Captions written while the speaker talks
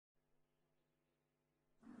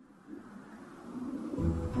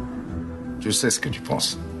Je sais ce que tu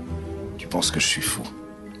penses. Tu penses que je suis fou.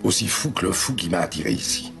 Aussi fou que le fou qui m'a attiré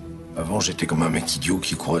ici. Avant, j'étais comme un mec idiot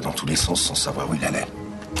qui courait dans tous les sens sans savoir où il allait.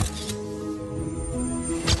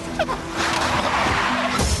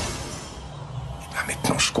 Et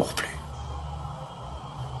maintenant, je cours plus.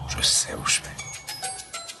 Je sais où je vais.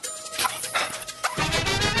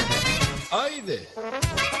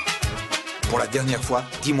 Pour la dernière fois,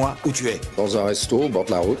 dis-moi où tu es. Dans un resto, au bord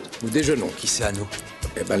de la route, nous déjeunons. Qui c'est à nous?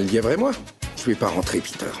 Eh ben, le lièvre et moi. Je vais pas rentrer,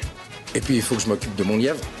 Peter. Et puis, il faut que je m'occupe de mon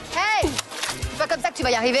lièvre. Hey! C'est pas comme ça que tu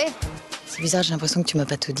vas y arriver. C'est bizarre, j'ai l'impression que tu m'as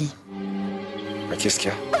pas tout dit. Mais qu'est-ce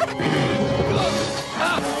qu'il y a?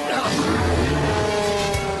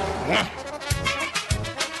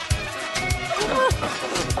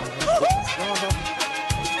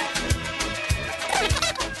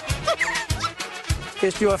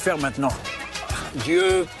 Qu'est-ce que tu vas faire maintenant?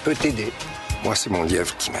 Dieu peut t'aider. Moi, c'est mon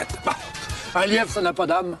lièvre qui m'aide. Bah, un lièvre, ça n'a pas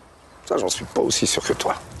d'âme. Ça, j'en suis pas aussi sûr que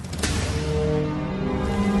toi.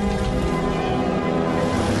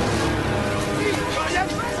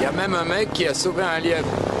 Il y a même un mec qui a sauvé un lièvre.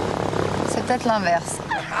 C'est peut-être l'inverse.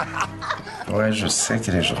 Ouais, je sais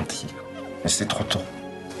qu'elle est gentille. Mais c'est trop tôt.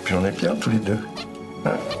 Puis on est bien tous les deux.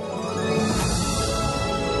 Hein?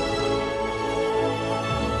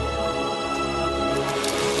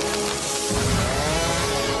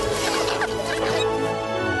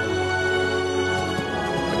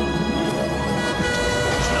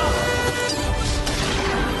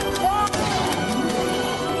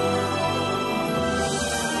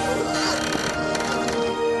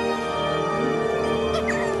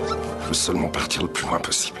 Je veux seulement partir le plus loin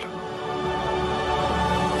possible.